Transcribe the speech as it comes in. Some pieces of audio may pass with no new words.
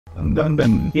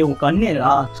கண்ணேடா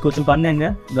கொஞ்சம் கண்ணுங்க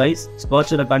கைஸ்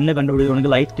ஸ்காட்சோட கண்ணை கண்டுபிடிக்க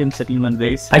உனக்கு life time settlement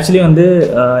guys. Actually வந்து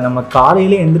நம்ம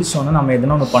காலையிலே எந்திரிச்சோன்னா நம்ம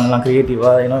எதனா ஒன்று பண்ணலாம்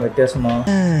கிரியேட்டிவா ஏன்னா வித்தியாசமா.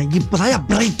 இப்பதான்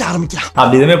பிரைட் ஆரம்பிக்கலாம்.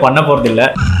 அப்படி எதுவுமே பண்ண போறது இல்லை.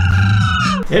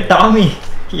 டாமி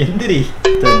எந்திரி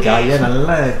ஜாலியா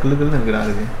நல்லா குளுக்குன்னு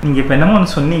இருக்கிறாரு. நீங்க இப்ப என்னமோ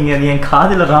ஒன்று சொன்னீங்க அது என்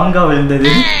காதுல ராங்கா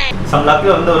விழுந்தது. சம்லாக்கு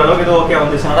வந்து ஓரளவுக்கு இது ஓகே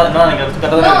வந்துச்சு.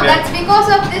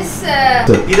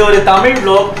 இது ஒரு தமிழ்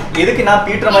vlog. எதுக்கு நான்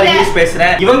பீட்டர் மாதிரி இங்கிலீஷ்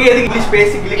பேசுறேன், இவங்க எதுக்கு இங்கிலீஷ்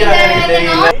பேசி கிளிக்கிறாங்க எனக்கு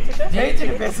தெரியல.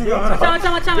 ஜெயிச்சிட்டு பேசுங்க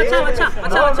மச்சான்.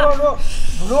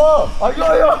 ப்ரோ ஐயோ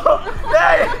ஐயோ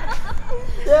டேய்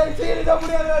டேய் சீரியஸா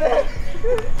முடியாது.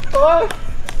 ஓ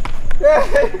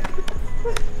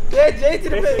டேய்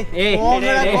ஜெயிச்சிட்டு ஏய்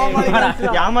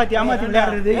யாமாத்தி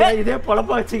விளையாடுறது இதே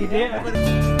பொளப்பா வச்சுக்கிட்டு.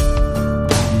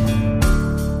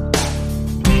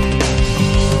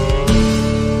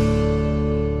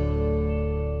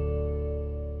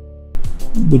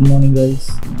 Good morning guys,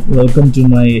 welcome to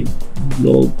my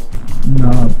vlog.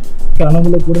 நான்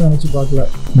கனவுல கூட நினச்சி பார்க்கல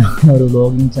நான் ஒரு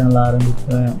vlogging சேனல்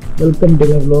ஆரம்பிப்பேன், வெல்கம் டு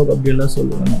மை vlog அப்படியெல்லாம்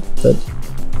சொல்லுவேன். But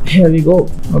here we go.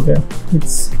 Okay,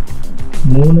 it's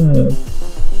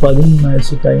 3:13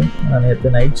 ஆயிடுச்சு டைம். நான்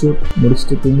நேற்று நைட் ஷூட்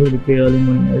முடிச்சுட்டு தூங்குறதுக்கு ஏர்லி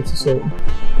மார்னிங் ஆயிடுச்சு. ஸோ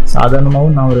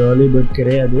சாதாரணமாகவும் நான் ஒரு ஏர்லி பேர்ட்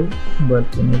கிடையாது,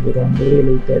 பட் எனக்கு ரொம்பவே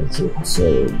லேட் ஆயிடுச்சு. So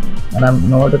I'm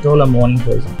not at all a morning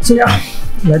person. So yeah,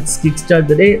 let's kickstart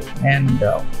the day and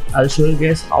I'll show you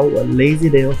guys how a lazy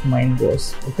day of mine goes.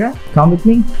 Okay, come with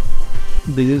me.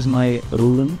 This is my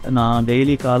rule. நான்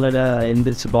daily காலையில்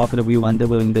எந்திரிச்சு பார்க்குற view வந்து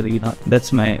இந்த ரீ தான்.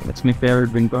 That's my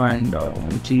favorite window and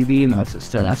TV my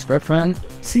sister as my friend.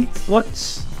 See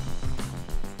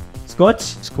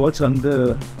Scotch வந்து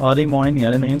early morning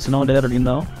எழுநேன்னு சொன்னால்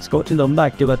அப்படின்னா ஸ்காட்ச் ரொம்ப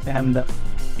ஆக்டிவாக இருந்தேன்.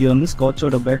 இது வந்து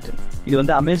ஸ்காட்சோட பெட். இது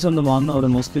வந்து அமேசானில் வாங்கின ஒரு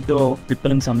மொஸ்கிட்டோ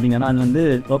பிப்பர்னு சம்திங். ஆனால் அது வந்து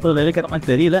ப்ராப்பர் விளைக்கிற மாதிரி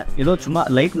தெரியல, ஏதோ சும்மா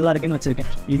லைட் நல்லா இருக்குன்னு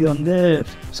வச்சுருக்கேன். இது வந்து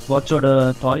ஸ்காட்சோட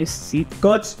டாய்ஸ்.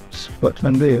 ஸ்காட்ச்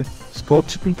வந்து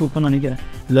ஸ்காட்ச் கூப்பன் நினைக்கிறேன்.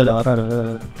 இல்லை வராரு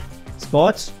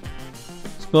Scotch.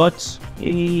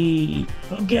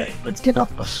 Okay let's get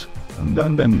of.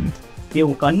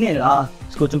 கண்ணேடா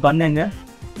கொஞ்சம் கண்ணுங்க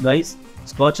கைஸ்.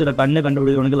 ஸ்காட்சோட கண்ணை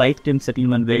கண்டுபிடிக்க உனக்கு லைஃப் டைம்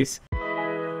செட்டில்மெண்ட் கைஸ்.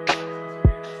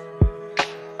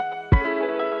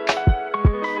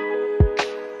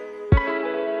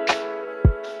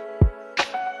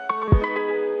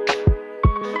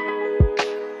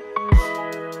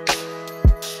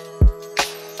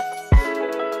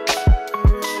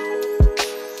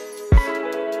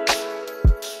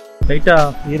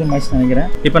 லைட்டாக ஈரமாயிடுச்சு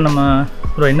நினைக்கிறேன். இப்போ நம்ம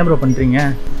ப்ரோ என்ன ப்ரோ பண்ணுறீங்க?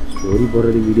 ஸ்டோரி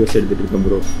போடுறதுக்கு வீடியோஸ் எடுத்துகிட்டு இருக்கேன்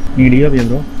ப்ரோ. நீங்கள் டிஓபி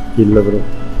ப்ரோ? இல்லை ப்ரோ,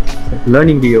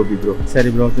 லேர்னிங் டிஓபி ப்ரோ. சரி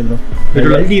bro, okay bro.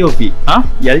 எல்டிஓபி.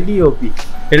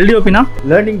 எல்டிஓபினா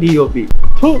learning DOP.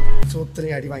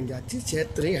 சோத்திரையும் அடி வாங்கியாச்சு,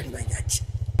 சேத்திரையும் அடி வாங்கியாச்சு.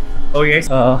 ஓகே,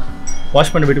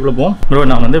 வாஷ் பண்ண வீட்டுக்குள்ளே போவோம். ப்ரோ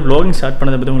நான் வந்து vlogging ஸ்டார்ட்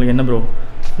பண்ணதை பற்றி உங்களுக்கு என்ன bro,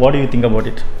 what you think about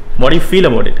it, what you feel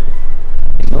about it?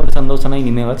 ஒரு சந்தோஷம்னா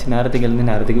இனிமேவாச்சும் நேரத்துக்கு எழுந்து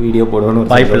நேரத்துக்கு வீடியோ போடணும்.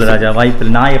 வாய்ப்பு இல்லை ராஜா, வாய்ப்பு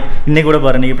இல்லை. நான் இன்னைக்கு கூட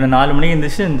பாருங்க, இப்போ 4 மணிக்கு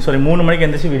எழுந்திரிச்சு 3 மணிக்கு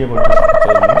எழுந்திரிச்சு வீடியோ போடுறேன்.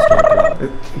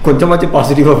 கொஞ்சமாச்சும்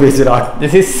பாசிட்டிவாக பேசுகிறா.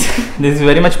 This is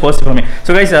very much positive for me.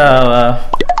 So guys,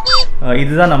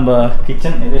 இதுதான் நம்ம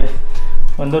கிச்சன். இது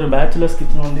வந்து ஒரு பேச்சுலர்ஸ்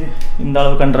கிச்சன் வந்து இந்த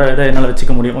அளவு கண்ட்ரா இதை என்னால்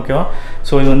வச்சுக்க முடியும். ஓகேவா?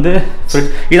 ஸோ இது வந்து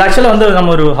இது ஆக்சுவலாக வந்து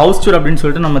நம்ம ஒரு ஹவுஸ் டூர் அப்படின்னு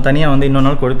சொல்லிட்டு நம்ம தனியாக வந்து இன்னொரு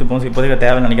நாள் கொடுத்துப்போம். ஸோ இப்போதைக்கு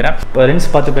தேவைன்னு நினைக்கிறேன். இப்போ ரெண்ட்ஸ்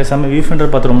பார்த்து பேசாமல் வியூ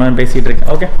ஃபெண்டர் பார்த்து ரொம்ப நேரம் பேசிகிட்டு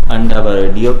இருக்கேன். Okay, and our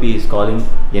DOP is calling.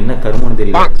 என்ன கருமன்னு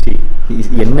தெரியல,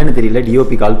 என்னன்னு தெரியல.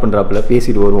 டிஓபி கால் பண்ணுறாப்புல,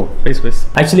 பேசிட்டு வருவோம். பேஸ்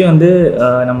ஆக்சுவலி வந்து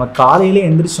நம்ம காலையிலே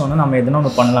எந்திரிச்சோன்னா நம்ம எதனா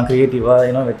ஒன்று பண்ணலாம் கிரியேட்டிவாக,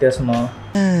 ஏன்னா வித்தியாசமாக.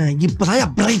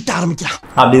 இப்போதான் பிரைட் ஆரம்பிக்கலாம்.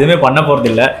 அப்படி எதுவுமே பண்ண போகிறது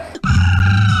இல்லை.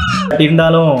 பட்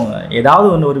இருந்தாலும்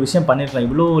ஏதாவது ஒரு விஷயம் பண்ணிருக்கலாம்.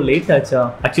 இவ்வளோ லேட் ஆச்சா?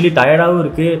 ஆக்சுவலி டயர்டாகவும்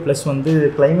இருக்குது, ப்ளஸ் வந்து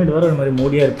கிளைமேட் வேறு ஒரு மாதிரி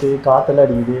மூடியாக இருக்குது, காற்றெல்லாம்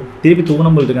அடிக்குது, திருப்பி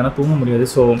தூங்கணும் போல் இருக்கு, ஆனால் தூங்க முடியாது.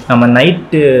 ஸோ நம்ம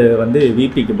நைட்டு வந்து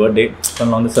விபிக்கு பர்த்டே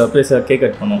நம்ம வந்து சர்ப்ரைஸாக கேக்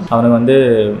கட் பண்ணோம். அவனுக்கு வந்து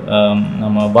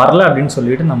நம்ம வரல அப்படின்னு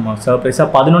சொல்லிட்டு நம்ம சர்ப்ரைஸாக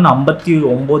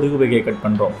 11:59 போய் கேக் கட்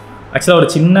பண்ணுறோம். ஆக்சுவலாக ஒரு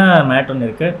சின்ன மேட் ஒன்று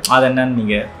இருக்குது, அது என்னன்னு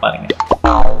நீங்கள் பாருங்கள்.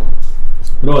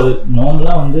 ப்ரோ அது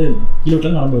நார்மலாக வந்து கீழே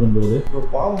நடந்து வரும்போது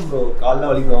பாவம் ப்ரோ, காலைல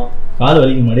வலிக்கும். கால்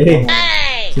வலிக்க மாட்டே.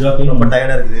 சரி ஓகே, ரொம்ப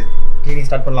டயர்டாக இருக்குது. கிளீனிங்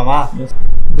ஸ்டார்ட் பண்ணலாமா?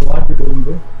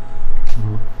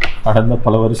 கடந்த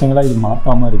பல வருஷங்களாக இது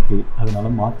மாற்றாமல் இருக்குது, அதனால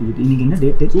மாற்றிக்கிட்டு. இன்னைக்கு என்ன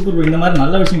டேட்டு? சூப்பர் ப்ரோ, இந்த மாதிரி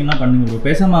நல்ல விஷயம் என்ன பண்ணுங்க ப்ரோ.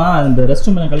 பேசாமல் அந்த ரெஸ்ட்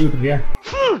ரூம் கழுவி விட்டுறியா?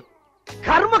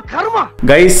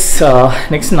 கைஸ்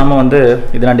நெக்ஸ்ட் நம்ம வந்து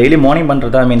இது நான் டெய்லி மார்னிங்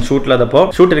பண்ணுறது ஐ மீன் ஷூட்டில் அதப்போ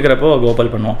ஷூட் இருக்கிறப்போ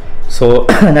கோபால் பண்ணுவோம். ஸோ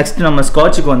நெக்ஸ்ட் நம்ம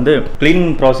ஸ்காட்சுக்கு வந்து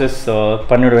க்ளீனிங் ப்ராசஸ்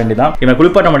பண்ணிவிட வேண்டியதான். இவன்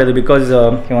குளிப்பாட்ட முடியாது பிகாஸ்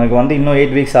இவனுக்கு வந்து இன்னும்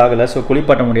 8 வீக்ஸ் ஆகலை. ஸோ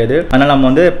குளிப்பாட்ட முடியாது. அதனால் நம்ம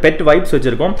வந்து பெட் வைப்ஸ்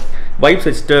வச்சுருக்கோம். வைப்ஸ்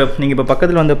வச்சுட்டு நீங்கள் இப்போ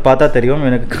பக்கத்தில் வந்து பார்த்தா தெரியும்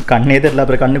எனக்கு கண்ணே தெரியல.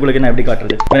 அப்புறம் கண்ணுக்குள்ளே நான் எப்படி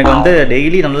காட்டுறது. எனக்கு வந்து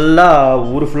டெய்லி நல்லா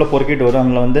ஊர் ஃபுல்லாக பொறுக்கிட்டு வரும்.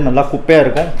 அதில் வந்து நல்லா குப்பையாக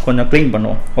இருக்கும். கொஞ்சம் க்ளீன்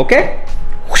பண்ணுவோம். Okay.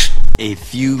 A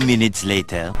few minutes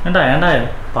later. ஏண்டா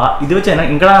இது வச்சு என்ன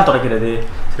எங்கடா துடைக்கிறது?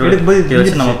 இதை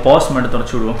வச்சு நம்ம பாஸ் மட்டும்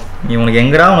துடைச்சி விடுவோம். இவனுக்கு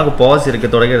எங்கடா உனக்கு பாஸ்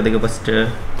இருக்கு துடைக்கிறதுக்கு? ஃபர்ஸ்ட்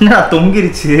என்ன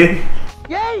தொங்கிருச்சு?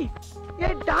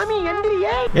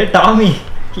 ஏ டாமி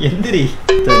எந்திரி.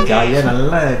 ஜாலியாக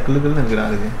நல்லா குழுக்குன்னு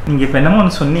இருக்கிறாங்க. நீங்கள் இப்போ என்னமோ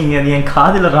ஒன்று சொன்னீங்க, அது என்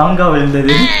காதில் ராங்காக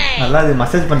விழுந்தது. நல்லா அது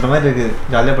மசாஜ் பண்ணுற மாதிரி இருக்குது.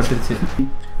 ஜாலியாக படுத்துருச்சு.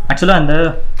 ஆக்சுவலாக அந்த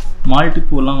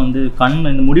மால்டிப்பூலாம் வந்து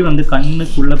இந்த முடி வந்து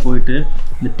கண்ணுக்குள்ளே போயிட்டு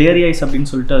இந்த டேரியாய்ஸ் அப்படின்னு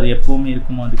சொல்லிட்டு அது எப்போவுமே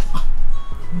இருக்குமா? அது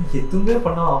எதுவுமே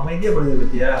பண்ண அமைதியாக படுது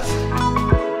பத்தியா?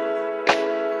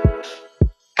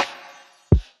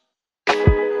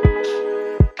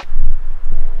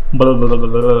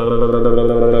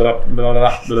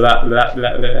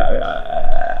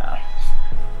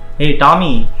 ஏய்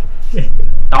டாமி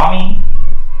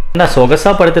என்ன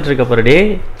சொகஸாக படுத்துட்டு இருக்க போறடே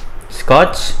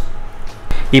ஸ்காட்ச்.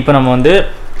 இப்போ நம்ம வந்து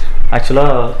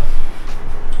ஆக்சுவலாக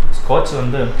ஸ்காட்ச்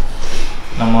வந்து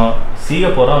நம்ம சீக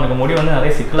போகிறோம். எனக்கு முடி வந்து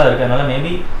நிறைய சிக்கலாக இருக்குது. அதனால்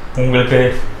மேபி உங்களுக்கு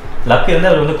லக்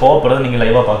இருந்தால் அவர் வந்து கோவப்படுறது நீங்கள்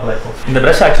லைவாக பார்க்கலாம். இப்போ இந்த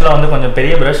ப்ரஷ் ஆக்சுவலாக வந்து கொஞ்சம்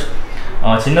பெரிய ப்ரஷ்,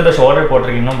 சின்ன ப்ரஷ் ஆர்டர்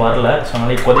போட்டிருக்கு, இன்னும் வரல. ஸோ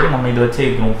அதனால் இப்போதைக்கு நம்ம இது வச்சு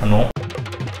க்ரூம் பண்ணுவோம்.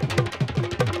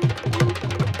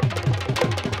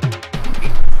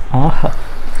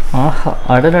 ஆஹா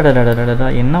அடடடடடடா,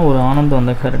 என்ன ஒரு ஆனந்தம்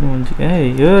அந்த கரடி முடிஞ்சு.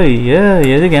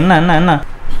 எதுக்கு என்ன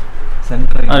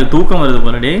அது தூக்கம் வருது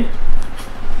போலடி.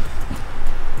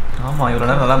 ஆமாம், இவ்வளோ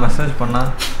நேரம் நல்லா மெசேஜ் பண்ணா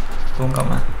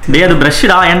தூங்காம. டே அது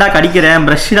ப்ரஷ்டா, ஏன்டா கடிக்கிறேன்?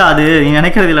 ப்ரஷ்டா அது, நீ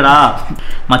நினைக்கிறது இல்லடா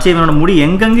மச்சை. இவனோட முடி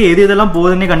எங்கெங்கே எது இதெல்லாம்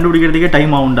போகுதுன்னே கண்டுபிடிக்கிறதுக்கே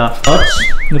டைம் ஆகும்டா.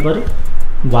 இங்கே பாரு,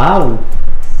 வாவ்.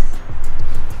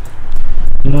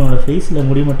 இன்னொரு ஃபேஸில்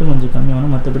முடி மட்டும் கொஞ்சம்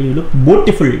கம்மியான, மற்றபடி இவ்வளோ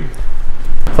பியூட்டிஃபுல்.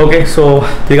 ஓகே, ஸோ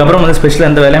இதுக்கப்புறம் வந்து ஸ்பெஷலாக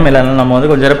எந்த வேலையும் இல்லை. நம்ம வந்து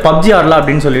கொஞ்சம் பப்ஜி ஆடலாம்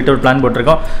அப்படின்னு சொல்லிட்டு ஒரு பிளான்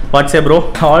போட்டிருக்கோம். வாட்ஸ்அப் ப்ரோ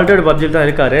ஆல்ரெடி பப்ஜியில் தான்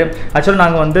இருக்காரு. ஆக்சுவலாக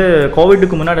நாங்கள் வந்து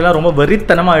கோவிட்டுக்கு முன்னாடிலாம் ரொம்ப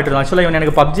வெறித்தனமாக ஆகிட்டு இருந்தோம். ஆக்சுவலாக இவன்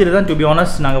எனக்கு பப்ஜியில் தான், டு பி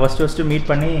ஆனஸ்ட், நாங்கள் ஃபஸ்ட்டு மீட்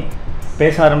பண்ணி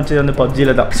பேச ஆரம்பிச்சது வந்து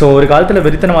பப்ஜியில் தான். ஸோ ஒரு காலத்தில்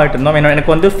வெறித்தனமாக ஆகிட்டு இருந்தோம்.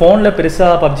 எனக்கு வந்து ஃபோனில்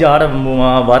பெருசாக பப்ஜி ஆட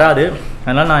வராது.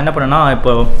 அதனால் நான் என்ன பண்ணேன்னா,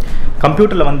 இப்போ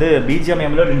கம்ப்யூட்டரில் வந்து பிஜிஎம்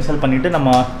எம்ல இன்ஸ்டால் பண்ணிவிட்டு நம்ம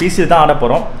பிசியில் தான் ஆட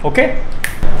போகிறோம். ஓகே,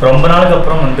 ரொம்ப நாளுக்கு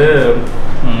அப்புறம் வந்து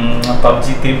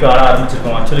பப்ஜி திருப்பி ஆட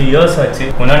ஆரம்பிச்சிருக்கோம். ஆக்சுவலி இயர்ஸ் ஆச்சு.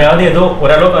 முன்னாடியாவது ஏதோ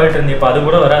ஓரளவுக்கு ஆகிட்டு இருந்தேன். இப்போ அது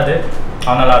கூட வராது.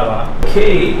 அதனால் ஆடுவாங்க.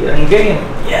 Okay,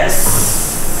 S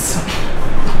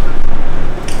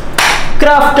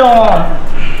craft on.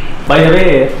 By the வே,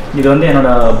 இது வந்து என்னோட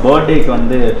பர்த்டேக்கு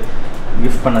வந்து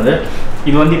கிஃப்ட் பண்ணது.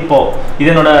 இது வந்து இது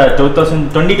என்னோட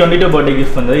 2022 பர்த்டே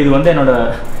கிஃப்ட் பண்ணது. இது வந்து என்னோட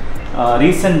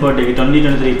ரீசெண்ட் பர்த்டேக்கு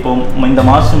 2023 இப்போ இந்த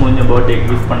மாதம் முடிஞ்ச பர்த்டேக்கு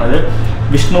கிஃப்ட் பண்ணது.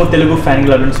 விஷ்ணு தெலுங்கு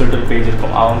ஃபேன்கள் அப்படின்னு சொல்லிட்டு ஒரு பேஜ்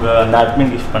இருக்கும், அவங்க அந்த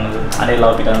அட்மின் கிஃப்ட் பண்ணது. அதே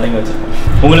லாபிக் அந்த இங்கே வச்சுருக்கோம்.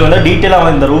 உங்களுக்கு வந்து டீட்டெயிலாக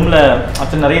இந்த ரூமில்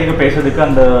ஆக்சுவலி நிறைய இருக்குது பேசுறதுக்கு.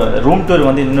 அந்த ரூம் டூர்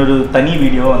வந்து இன்னொரு தனி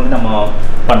வீடியோ வந்து நம்ம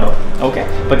பண்ணுறோம். ஓகே,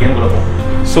 இப்போ கேம் கொடுப்போம்.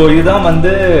 ஸோ இதுதான்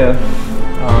வந்து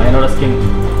என்னோட ஸ்கின்.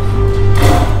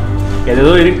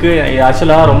 எதோ இருக்குது.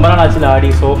 ஆக்சுவலாக ரொம்ப நாள் ஆச்சு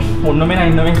ஆடி. ஸோ ஒன்றுமே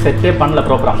நான் இன்னுமே செட்டே பண்ணல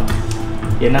ப்ராப்பராக.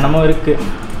 என்னென்னமோ இருக்குது.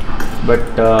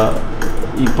 பட்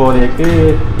இப்போதைக்கு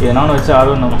எதனாலும் வச்சு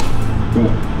ஆடணும்.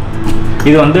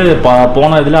 இது வந்து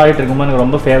போன இதில் ஆடிட்டு இருக்கும்போது எனக்கு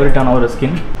ரொம்ப ஃபேவரட்டான ஒரு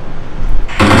ஸ்கின்.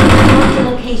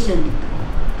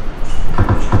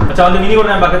 அச்சா வந்து மினி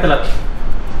கூட பக்கத்தில்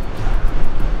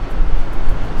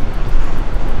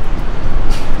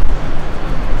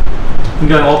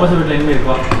இங்கே ஆப்போசிட் வீட்டில் இனிமே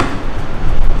இருக்குவா.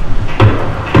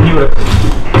 மினி கூட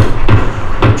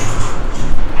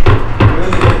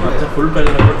full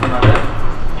colour போட்டுனால.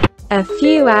 A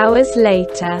few hours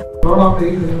later.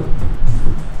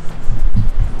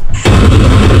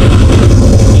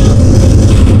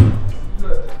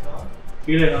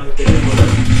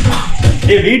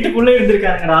 வீட்டுக்குள்ளே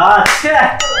இருந்திருக்காங்கடா.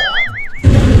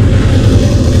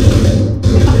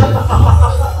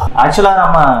 ஆக்சுவலா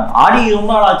நம்ம ஆடி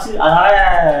ரொம்ப நாள் ஆச்சு. அதனால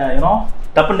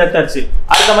டப்புன்னு டெத் ஆச்சு.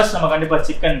 அடுத்த மேட்ச் நம்ம கண்டிப்பா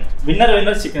chicken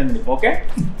winner chicken. Okay,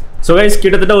 so guys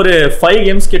கிட்டத்தட்ட ஒரு 5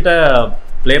 கேம்ஸ் கிட்ட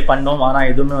ப்ளே பண்ணோம். ஆனால்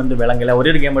எதுவுமே வந்து விளங்கலை. ஒரே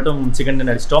ஒரு கேம் மட்டும்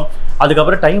சிக்கன் அடிச்சிட்டோம்.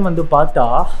 அதுக்கப்புறம் டைம் வந்து பார்த்தா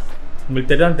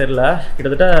உங்களுக்கு தெரில,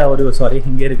 கிட்டத்தட்ட ஒரு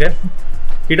இங்கே இருக்கு,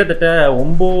 கிட்டத்தட்ட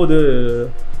 9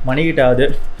 மணிக்கிட்ட ஆகுது.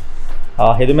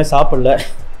 எதுவுமே சாப்பிடல.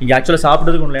 இங்கே ஆக்சுவலாக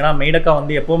சாப்பிட்றதுக்கு ஒன்று. ஏன்னா மெய்டக்கா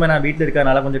வந்து எப்போவுமே நான் வீட்டில்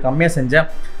இருக்கிறதுனால கொஞ்சம் கம்மியாக செஞ்சேன்.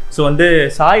 ஸோ வந்து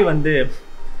சாய் வந்து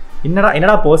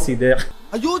என்னடா போஸ் இது,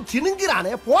 ஐயோ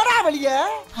சினுங்கிறானே போடா வெளியே.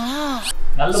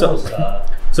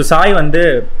 ஸோ சாய் வந்து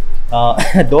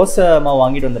தோசை மாவு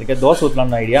வாங்கிட்டு வந்திருக்கேன். தோசை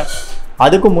ஊற்றலாம்னு ஐடியா.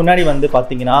 அதுக்கு முன்னாடி வந்து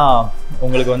பார்த்தீங்கன்னா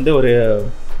உங்களுக்கு வந்து ஒரு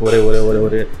ஒரு ஒரு ஒரு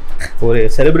ஒரு ஒரு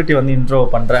செலிபிரிட்டி வந்து இன்ட்ரோ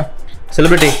பண்ணுறேன்.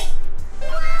 செலிபிரிட்டி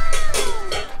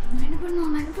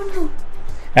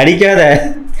அடிக்காத.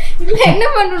 என்ன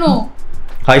பண்ணணும்?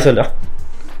 ஹாய் சொல்றா.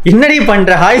 என்னடி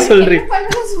பண்ற? ஹாய் சொல்றி.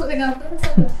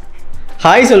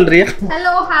 ஹாய் சொல்றியா?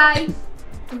 Hello hi.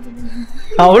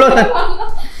 அவ்வளோதான்.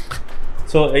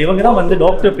 ஸோ இவங்க தான் வந்து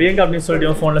டாக்டர் பிரியங்கா அப்படின்னு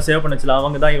சொல்லிட்டு ஃபோனில் சேவ் பண்ண வச்சுல.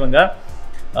 அவங்க தான் இவங்க.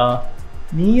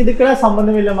 நீ இதுக்கெல்லாம்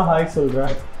சம்மந்தம் இல்லாமல் ஹாய் சொல்கிற.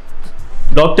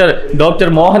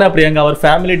 டாக்டர் மோகனா பிரியங்கா, அவர்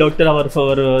ஃபேமிலி டாக்டர். அவர்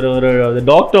ஒரு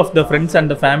doctor of the friends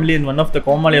and the family in one of the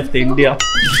Comali of the India.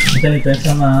 சரி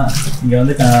பேசாமல் இங்கே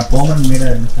வந்து பெர்மனன்ட்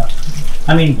மேடாக இருந்துச்சா?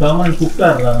 ஐ மீன் பெர்மனன்ட்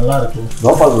குக்கர் நல்லா இருக்கும்.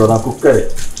 கோபால் ப்ரோ நான் குக்கர்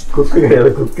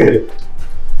கிடையாது குக்கர்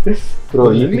ப்ரோ.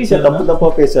 இங்கிலீஷை தப்பா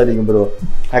பேசாதீங்க ப்ரோ.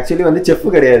 ஆக்சுவலி வந்து செஃப்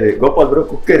கிடையாது கோபால் ப்ரோ,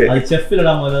 குக்கர். அது செஃப்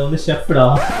இல்லடா, அது வந்து ஷெஃப்டா.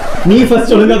 நீ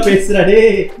ஃபர்ஸ்ட் ஒழுங்கா பேசுறா டே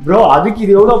ப்ரோ. அதுக்கு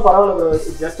இது எவ்வளோ பரவாயில்ல ப்ரோ,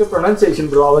 ஜஸ்ட் ப்ரொனன்சியேஷன்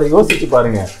ப்ரோ. அவரை யோசிச்சு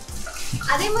பாருங்க.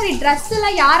 அதே மாதிரி ட்ரெஸ்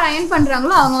எல்லாம் யார் அயன்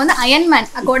பண்றாங்களோ அவங்க வந்து iron man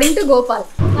according to Gopal.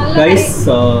 Guys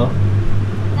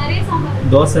நிறைய சாம்பார்.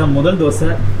 தோசை, முதல் தோசை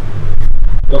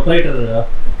ப்ரொப்ரைட்டர்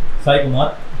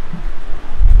சாய்குமார்.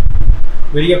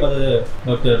 வெளியே பார்த்தது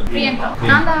டாக்டர் பிரியங்கா.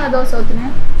 நான் தான் தோசை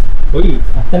ஊத்துனேன். போய்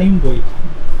அத்தனையும் போய்.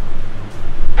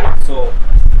 ஸோ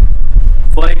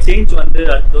ஃபார் எக்ஸ்சேஞ்ச் வந்து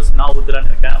அடுத்த தோசை நான்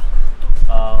ஊற்றுலான்னு இருக்கேன்.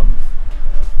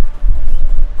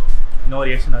 No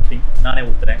reaction nothing. நானே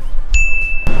ஊற்றுறேன்.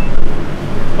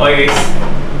 Okay guys,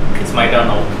 it's my turn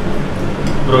now.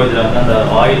 Bro இதில் வந்து அந்த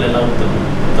ஆயில் எல்லாம் ஊற்றணும்.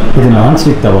 இது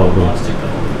நான்ஸ்டிக் தவா ப்ரோ.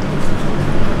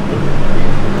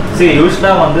 சரி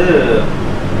யூஸ்வலாக வந்து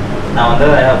நான் வந்து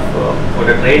ஐ ஹவ்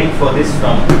ஒரு training for this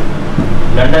from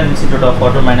London institute of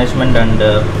hotel management. And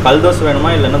கல் தோசை வேணுமா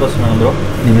இல்லை என்ன தோசை வேணும் ப்ரோ?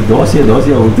 நீங்கள்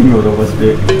தோசையை ஊற்றுங்க ப்ரோ ஃபஸ்ட்டு.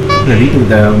 இல்லை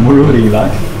வீட்டுக்கு முழுவீங்களா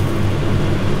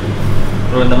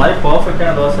ப்ரோ? இந்த மாதிரி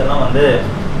பர்ஃபெக்டான தோசை எல்லாம் வந்து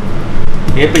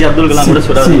ஏபிஜே அப்துல் கலாம் கூட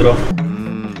சுடாது ப்ரோ.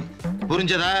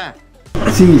 புரிஞ்சதா?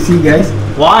 C guys.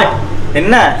 வாட்?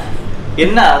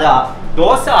 என்ன அது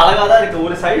தோசை அழகாக தான் இருக்குது.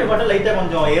 ஒரு சைடு மட்டும் லைட்டாக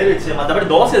கொஞ்சம் ஏறிச்சு. மற்றபடி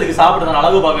தோசை இதுக்கு சாப்பிட்றது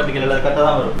அழகு பார்க்கறதுக்கு இல்லை, கரெக்டாக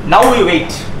தான் வரும். Now you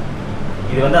wait.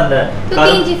 இது வந்து அந்த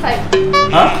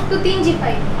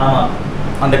ஆமாம்,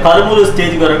 அந்த கருமுறு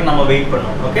ஸ்டேஜுக்கு வரைக்கும் நம்ம வெயிட்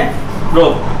பண்ணோம். Okay bro.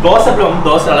 க்ளோஸ்அப்பில் வந்து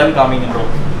தோசை அழகு காமிங்க ப்ரோ.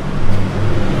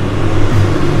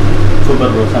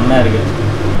 சூப்பர் ப்ரோ, செம்மையாக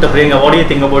இருக்குது. Priyanka, what do you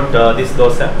think about this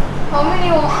dosa? How many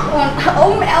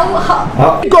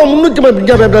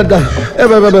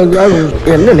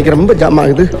என்ன இன்னைக்கு ரொம்ப ஜாம்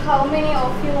ஆகுது. How many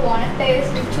of you want to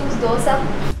taste to choose dosa?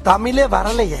 தமிழே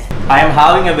வரலையே. I am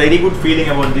having a very good feeling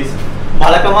about this.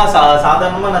 வழக்கமாக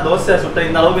சாதாரணமாக நான் தோசை சுட்ட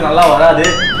இந்த அளவுக்கு நல்லா வராது.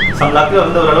 சம் லக்கில்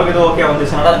வந்து ஓரளவுக்கு இது ஓகே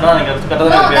வந்துச்சு. நல்லா இருந்தால் எனக்கு கரெக்டாக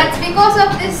தான் இருக்கு. That's because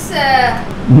of this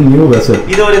new vessel.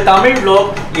 இது ஒரு தமிழ் vlog.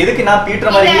 எதுக்கு நான்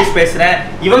பீட்டர் மாதிரி இங்கிலீஷ் பேசுறேன்,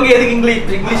 இவங்க எதுக்கு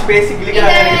இங்கிலீஷ் பேசி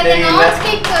கிளிக்கிறாங்க எனக்கு தெரியல.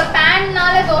 நான்ஸ்டிக்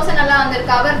பேன்னால தோசை நல்லா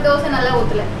வந்திருக்கு. அவர் தோசை நல்லா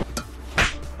ஊத்தல.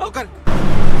 ஓகே.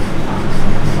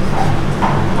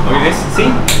 Okay, see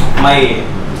my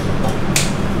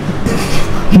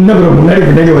என்ன ப்ரோ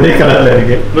முன்னாடி ஒரே கலர்ல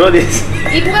இருக்கு bro. This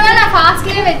இப்பதான் நான்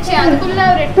ஃபாஸ்ட்லயே வெச்சேன். அதுக்குள்ள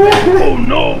ஒரு oh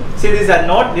no. See this are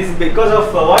not this is because of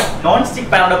what non stick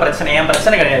pan ஓட பிரச்சனை. ஏன்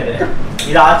பிரச்சனை கிடையாது.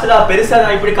 இது ஆக்சுவலா பெருசா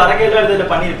நான் இப்படி கரகையில எடுத்து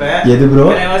பண்ணிருப்பேன். எது ப்ரோ?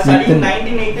 I was studying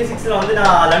 1986 ல வந்து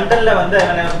நான் லண்டன்ல வந்து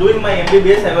I was doing my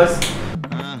MBBS. I was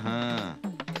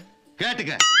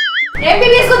கேட்டுக்க.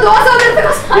 MBBS க்கு தோசை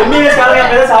வந்திருக்கு. MBBS காரங்க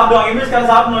பேச சாப்பிடுவாங்க. MBBS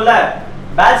காரங்க சாப்பிடணும்ல.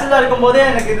 பேச்சுலரா இருக்கும்போதே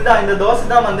எனக்கு இதுதான் இந்த தோசை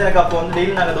தான் வந்து எனக்கு அப்போ வந்து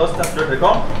டெய்லி நாங்கள் தோசை சாப்பிட்டுட்டு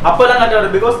இருக்கோம். அப்போல்லாம்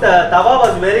நான் பிகாஸ் த தவா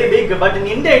was very big but in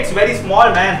India it's very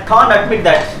small man. Can't admit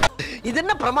that. இது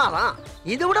என்ன பிரமாதம்?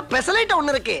 இது விட பெசலைட்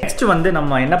ஒன்று இருக்கு. நெக்ஸ்ட் வந்து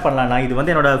நம்ம என்ன பண்ணலாம்னா, இது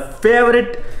வந்து என்னோட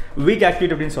ஃபேவரட் வீக்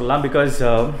ஆக்டிவிட்டி அப்படின்னு சொல்லலாம். பிகாஸ்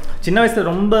சின்ன வயசில்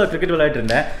ரொம்ப கிரிக்கெட் விளையாட்டு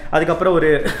இருந்தேன். அதுக்கப்புறம் ஒரு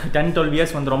 10-12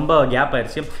 இயர்ஸ் வந்து ரொம்ப கேப்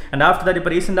ஆயிடுச்சு. அண்ட் ஆஃப்டர் தட்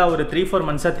இப்போ ரீசெண்டாக ஒரு 3-4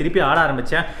 மந்த்ஸாக திருப்பி ஆட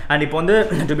ஆரம்பித்தேன். அண்ட் இப்போ வந்து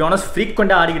டு பி ஆனஸ்ட்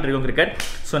ஃப்ரீக்வெண்ட்டாக ஆடிக்கிட்டு இருக்கோம் கிரிக்கெட்.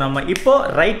 ஸோ நம்ம இப்போ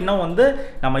ரைட் நோ வந்து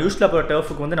நம்ம யூஸ்வலாக போகிற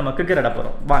டர்ஃபுக்கு வந்து நம்ம கிரிக்கெட் ஆட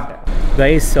போகிறோம். வாங்க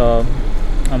கைஸ்,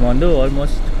 நம்ம வந்து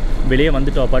ஆல்மோஸ்ட் வெளியே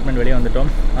வந்துட்டோம், அப்பார்ட்மெண்ட் வெளியே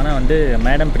வந்துட்டோம். ஆனால் வந்து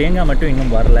மேடம் பிரியங்கா மட்டும்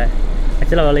இன்னும் வரல.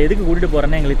 ஆக்சுவலாக அவளை எதுக்கு கூட்டிகிட்டு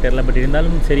போகிறேன்னு எங்களுக்கு தெரியல. பட்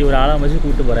இருந்தாலும் சரி ஒரு ஆளாக வச்சு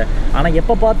கூப்பிட்டு போகிறேன். ஆனால்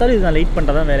எப்போ பார்த்தாலும் இது நான் லைட்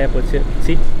பண்ணுறதான் வேலையாக போச்சு.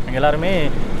 சி எங்கள் எல்லாருமே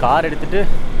கார் எடுத்துகிட்டு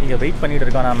இங்கே வெயிட் பண்ணிகிட்டு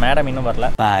இருக்கோம். நான் மேடம் இன்னும் வரல.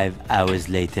 5 hours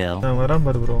later. வரேன்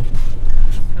பாரு ப்ரோ.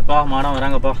 அப்பா மேடம்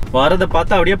வராங்கப்பா. வரதை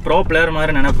பார்த்தா அப்படியே ப்ரோ பிளேயர்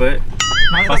மாதிரி நினைப்பு.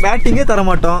 பேட்டிங்கே தர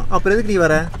மாட்டோம், அப்புறம் எதுக்கு நீ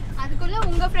வர? அதுக்குள்ள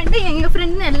உங்க ஃப்ரெண்ட் எங்க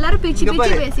ஃப்ரெண்ட் எல்லாரும் பிச்சு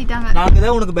பிச்சு பேசிட்டாங்க. நாங்க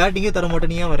தான் உனக்கு பேட்டிங்கே தர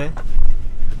மாட்டோம், நீ ஏன் வர?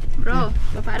 ப்ரோ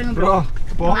பாருங்க ப்ரோ.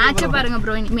 மேட்ச் பாருங்க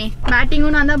ப்ரோ. இனிமே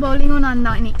பேட்டிங்கும் நான் தான், பவுலிங்கும் நான்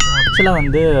தான். இனி ஆக்சுவலாக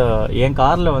வந்து என்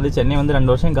காரில் வந்து சென்னை வந்து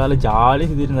 2 வருஷம் காரில் ஜாலியாக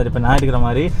சுற்றிட்டு இருந்தார். இப்போ நான் இருக்கிற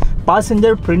மாதிரி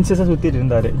பாசஞ்சர் பிரின்சஸாக சுற்றிட்டு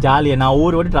இருந்தார் ஜாலியாக. நான்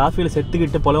ஒவ்வொரு வாட்டி டிராஃபிக்கில்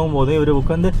செத்துக்கிட்டு புலவும் போது இவர்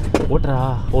உட்காந்து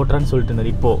ஓட்டுறான்னு சொல்லிட்டு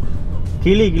இருந்தார். இப்போது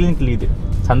கிளின்னு கிளியுது,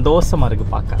 சந்தோஷமாக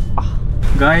இருக்குது பார்க்க.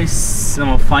 காய்ஸ்,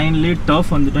 நம்ம ஃபைனலி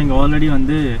டர்ஃப் வந்துட்டோம். இங்கே ஆல்ரெடி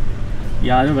வந்து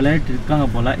யாரும் விளையாட்டு இருக்காங்க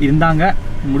போல், இருந்தாங்க,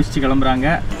 முடிச்சுட்டு கிளம்புறாங்க.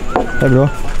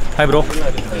 Hi bro.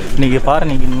 இன்றைக்கி பாரு,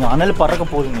 நீங்கள் அனல் பறக்க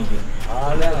போகுது. இன்றைக்கி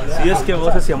சிஎஸ்கே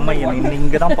vs எம்ஐ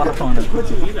இங்கே தான் பறக்கும்.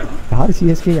 யார்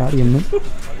சிஎஸ்கே யார் என்ன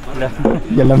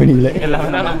எல்லாமே நீங்களே.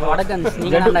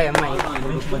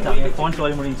 ஃபோன்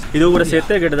சொல்லி முடிஞ்சு. இது கூட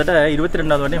சேர்த்து கிட்டத்தட்ட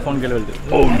 22வது வாட்டியும் ஃபோன் கேள்வி வருது.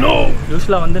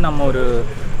 யூஸ்வலாக வந்து நம்ம ஒரு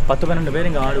 10-12 பேர்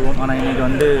இங்கே ஆடுவோம். ஆனால் இன்றைக்கி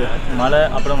வந்து மழை,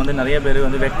 அப்புறம் வந்து நிறைய பேர்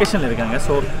வந்து வெக்கேஷனில் இருக்காங்க.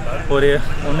 ஸோ ஒரு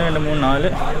 1 2 3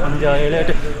 4 5 6 7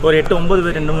 8 ஒரு 8 9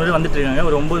 பேர் 2 பேர் வந்துட்டு இருக்காங்க.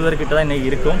 ஒரு 9 பேர் கிட்ட தான் இன்றைக்கி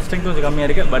இருக்கும். ஸ்ட்ரென்த் கொஞ்சம் கம்மியாக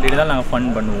இருக்குது, பட் இதுதான் நாங்கள் ஃபன்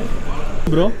பண்ணுவோம்.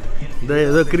 ப்ரோ இந்த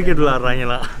ஏதோ கிரிக்கெட்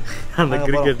விளாட்றாங்களா அந்த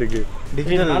கிரிக்கெட்டுக்கு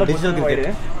டிஜிட்டல்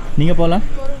கிரிக்கெட். நீங்கள் போகலாம்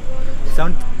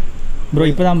 7th ப்ரோ.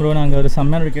 இப்போ தான் ப்ரோ நாங்கள் ஒரு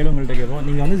செம்மையான ஒரு கேள்வி உங்கள்கிட்ட கேட்போம்.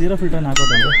 நீங்கள் வந்து 0 ஃபில்டர் நாக்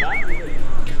அவுட் பண்ணுறோம்.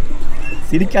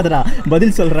 சிரிக்காதடா,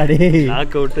 பதில் சொல்கிறா. டே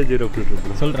நாக் அவுட் 0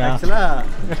 ஃபில்டர் சொல்கிறா.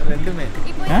 ஆக்சுவலாக ரெண்டுமே.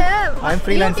 இப்போ ஐ அம்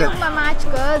freelancer.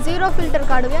 மேட்ச்க்கு 0 filter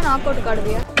காடுவியா, knock out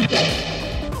காடுவியா?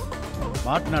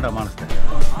 மாட்னாடா மானஸ்தே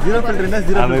 0 filter இருந்தா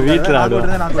 0 அவன் வீட்ல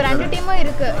ஆடுவான். இப்போ 2 டீமும்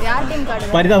இருக்கு. யார் டீம்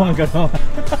காடுவா? பரிதாபம் கட்டும்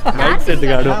ரைட்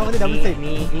செட்டுக்கு ஆடும். நான் வந்து டபுள் சைடு.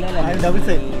 நீ இல்ல டபுள்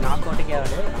சைடு நாக் அவுட்க்கே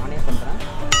ஆடு. நானே பண்றேன்.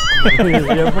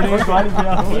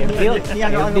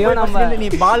 எப்படியோ நம்ம நீ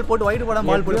பால் போட்டு வைட் போடாம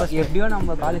பால் போடு. எப்படியோ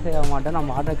நம்ம குவாலிஃபை ஆக மாட்டோம்.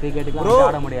 நம்ம ஆடுற கிரிக்கெட்டுக்கு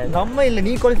ஆட முடியாது. நம்ம இல்ல,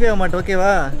 நீ குவாலிஃபை ஆக மாட்டே.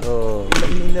 ஓகேவா?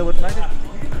 இந்த ஒரு மேட்ச்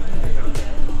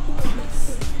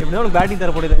எப்படியோ உனக்கு பேட்டிங்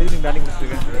தர போடுது. நீ பேட்டிங்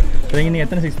பண்ணிருக்க. நீங்க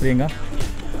எத்தனை 6 பிரியங்கா?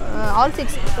 ஆல்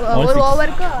 6. ஒரு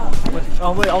ஓவருக்கு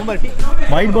அவங்க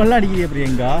வைட் பால்லாம் அடிக்கிறீங்க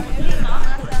பிரியங்கா.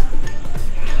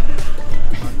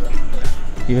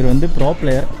 இவர் வந்து ப்ரோ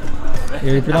பிளேயர்.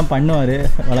 இவர் இப்படி தான் பண்ணுவார்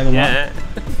வழக்கமாக.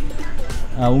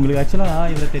 உங்களுக்கு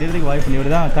ஆக்சுவலாக இவர் தெரியறதுக்கு வாய்ப்பு இல்லை.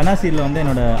 இவர் தான் கனாசீரில் வந்து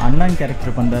என்னோட அண்ணன்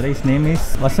கேரக்டர் பண்ணுறாரு. Is name is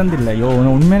Vasanth. இல்லை யோ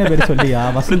உண்மையான பேர் சொல்லியா?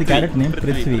 Vasanth character name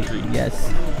Prithvi. S,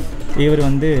 இவர்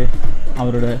வந்து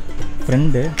அவரோட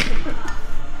ஃப்ரெண்டு.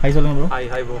 ஹாய் சொல்லுங்க ப்ரோ.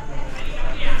 Hi bro.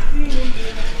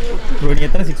 ப்ரோ நீ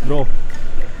எத்தனை 6 ப்ரோ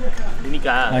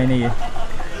இன்னைக்கா? இன்னைக்கு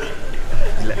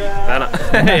இல்லை வேணாம்,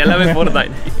 எல்லாமே போகிறதா.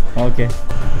 ஓகே.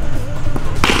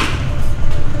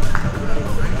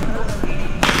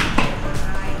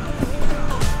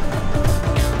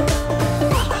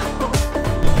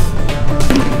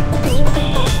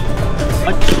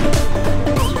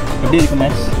 எப்படி இருக்கு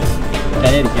மேட்ச்?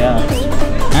 சரியா இருக்கியா?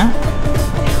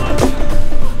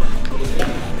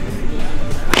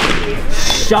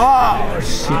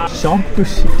 Shot to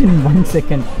shit in 1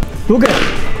 second. Took it.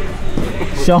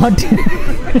 Shot.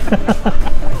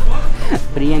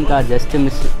 Priyanka just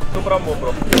missed. Super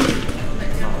bro.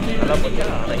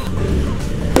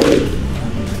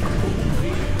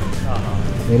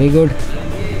 Very good.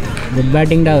 Good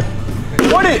batting down.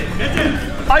 Odi.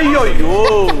 Ayyo.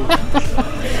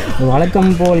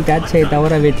 வழக்கம் போல் கேட்சை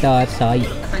தவற விட்டார் சாய்.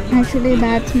 ஆக்சுவலி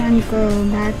பேட்ஸ்மேனுக்கு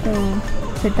பேட்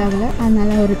செட் ஆகலை,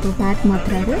 அதனால் அவர் இப்போ பேட்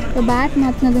மாற்றுறாரு. இப்போ பேட்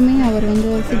மாற்றினதுமே அவர் வந்து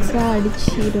 6-ஆக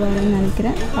அடிச்சிடுவாருன்னு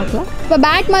நினைக்கிறேன். பார்க்கலாம். இப்போ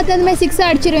பேட் மாற்றினதுமே 6-ஆக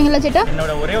அடிச்சிருவீங்களா சேட்டா?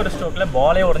 என்னோட ஒரே ஒரு ஸ்ட்ரோக்கில்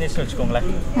பாலே உடஞ்சிச்சுன்னு வச்சுக்கோங்களேன்.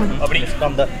 அப்படி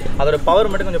அந்த அதோட பவர்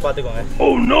மட்டும் கொஞ்சம் பார்த்துக்கோங்க. ஓ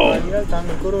நோ,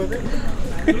 தாங்கள்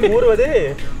கூறுவது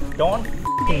don't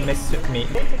mess with me.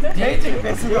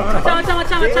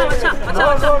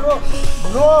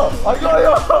 No,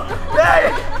 ஐயோ. டேய்.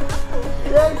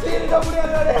 ஏய் சீரிக்க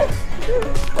முடியாதே.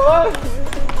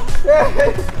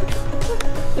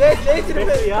 ஏய்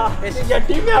ஜெயிச்சிருப்பியா? என்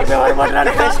டீமே அப்படியே வர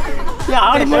மாட்டானே. ஏய்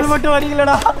ஆடும்போது மட்டும்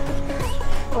வரீங்களடா.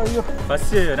 ஐயோ.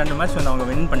 ஃபர்ஸ்ட் 2 மேட்ச் வந்து அவங்க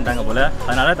வின் பண்ணிட்டாங்க போல.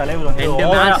 அதனால தலைவர் வந்து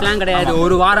 2 மேட்ச்லாம் கிடையாது,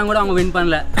 ஒரு வாரம் கூட அவங்க வின்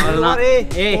பண்ணல. அவ்வளவுதான்.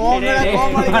 ஏய்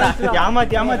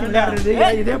ஏமாத்தி விளையாடுறது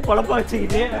இதே பொழப்பா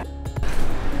வச்சுக்கிட்டு.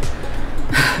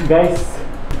 கைஸ்,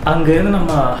 அங்கேருந்து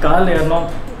நம்ம காலையில் ஏறணும்,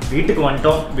 வீட்டுக்கு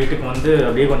வந்துட்டோம். வீட்டுக்கு வந்து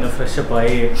அப்படியே கொஞ்சம் ஃப்ரெஷ்அப்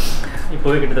ஆகி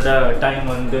இப்போவே கிட்டத்தட்ட டைம்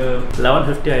வந்து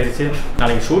 11:50 ஆயிடுச்சு.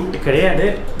 நாளைக்கு ஷூட் கிடையாது,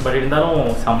 பட் இருந்தாலும்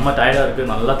செம்ம டயர்டாக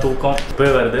இருக்குது, நல்லா தூக்கம்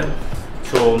இப்போவே வருது.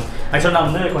 ஸோ ஆக்சுவலாக நான்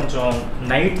வந்து கொஞ்சம்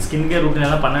நைட் ஸ்கின் கேர் ரூட்டின்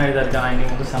எல்லாம் பண்ண வேண்டியதாக இருக்கேன். ஆனால்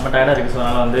இன்றைக்கி வந்து செம்ம டயர்டாக இருக்குது. ஸோ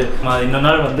அதனால் வந்து இன்னொரு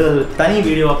நாள் வந்து தனி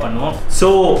வீடியோவாக பண்ணுவோம். So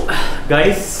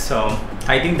guys,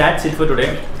 I think that's it for today.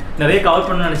 நிறைய கவர்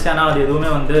பண்ண நினச்சேன், ஆனால் அது எதுவுமே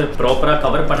வந்து ப்ராப்பராக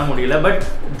கவர் பண்ண முடியல. பட்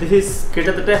திஸ் இஸ்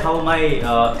கிட்டத்தட்ட have my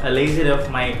lazy of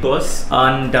my course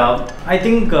and I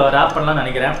think rape பண்ணலாம்னு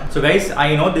நினைக்கிறேன். So guys, I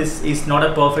know this is not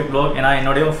a perfect vlog. ஏன்னா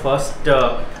என்னுடைய ஃபர்ஸ்ட்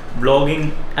வ்ளாகிங்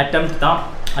அட்டெம்ப்ட்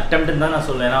தான் நான்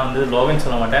சொல்லுவேன். ஏன்னா வந்து வ்ளாகிங்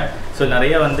சொல்ல மாட்டேன். ஸோ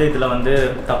நிறைய வந்து இதில் வந்து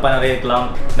தப்பாக நிறைய இருக்கலாம்,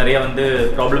 நிறைய வந்து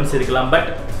ப்ராப்ளம்ஸ் இருக்கலாம். But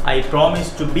I promise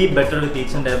to be better with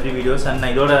each and every videos. And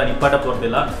இதோட நிப்பாட்ட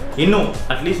போகிறதில்ல, இன்னும்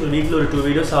அட்லீஸ்ட் ஒரு வீக்கில் ஒரு 2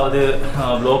 வீடியோஸ் ஆகுது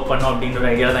vlog பண்ணோம் அப்படின்ற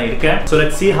ஐடியா தான் இருக்கேன். So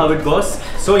let's see how it goes.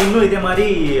 So இன்னும் இதே மாதிரி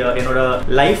என்னோட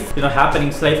லைஃப்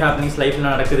லைஃப்பில்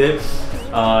நடக்குது,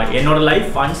 என்னோட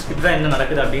லைஃப் அன்ஸ்கிரிப்டடாக என்ன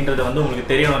நடக்குது அப்படின்றது வந்து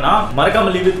உங்களுக்கு தெரியணும்னா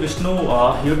மறக்காம leave with Vishnu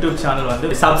YouTube channel வந்து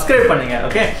சப்ஸ்கிரைப் பண்ணுங்க.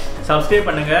 ஓகே, சப்ஸ்கிரைப்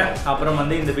பண்ணுங்க. அப்புறம்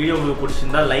வந்து இந்த வீடியோ உங்களுக்கு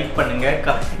பிடிச்சிருந்தா லைக் பண்ணுங்க.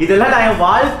 இதெல்லாம் நான் என்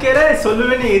வாழ்க்கையில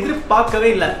சொல்லுவேன்னு எதிர்பார்க்கவே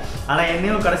இல்லை, ஆனால்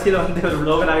என்னையும் கடைசியில் வந்து ஒரு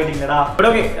வ்ளாகர் ஆகிட்டீங்கடா. பட்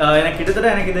ஓகே, எனக்கு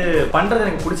கிட்டத்தட்ட எனக்கு இது பண்ணுறது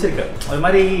எனக்கு பிடிச்சிருக்கு. அது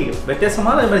மாதிரி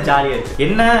வித்தியாசமான அது மாதிரி ஜாலியாக இருக்குது.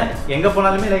 என்ன எங்கே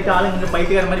போனாலுமே லைட்டாக ஆளுங்க வந்து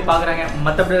பைத்தியக்கார மாதிரி பார்க்குறாங்க,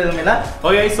 மற்றபடி எதுவுமே இல்லை.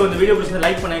 ஓகே, ஸோ இந்த வீடியோ பிடிச்சிருந்தா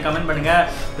லைக் பண்ணுங்க, கமெண்ட் பண்ணுங்க.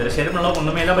 இதில் ஷேர் பண்ணலாம்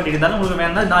ஒன்றுமே இல்லை. பட் இருந்தாலும் உங்களுக்கு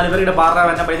வேணா 4 பேர்கிட்ட பாடுறா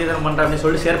வேணா பைத்தியக்காரம் பண்ணுறா அப்படின்னு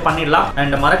சொல்லிட்டு ஷேர் பண்ணிடலாம்.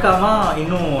 அண்ட் மறக்காம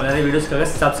இன்னும் நிறைய வீடியோஸ்க்காக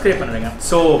சப்ஸ்கிரைப் பண்ணுறேங்க.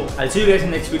 So I'll see you guys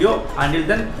in the next video. Until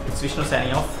then, it's Vishnu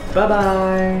signing off. Bye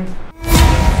bye.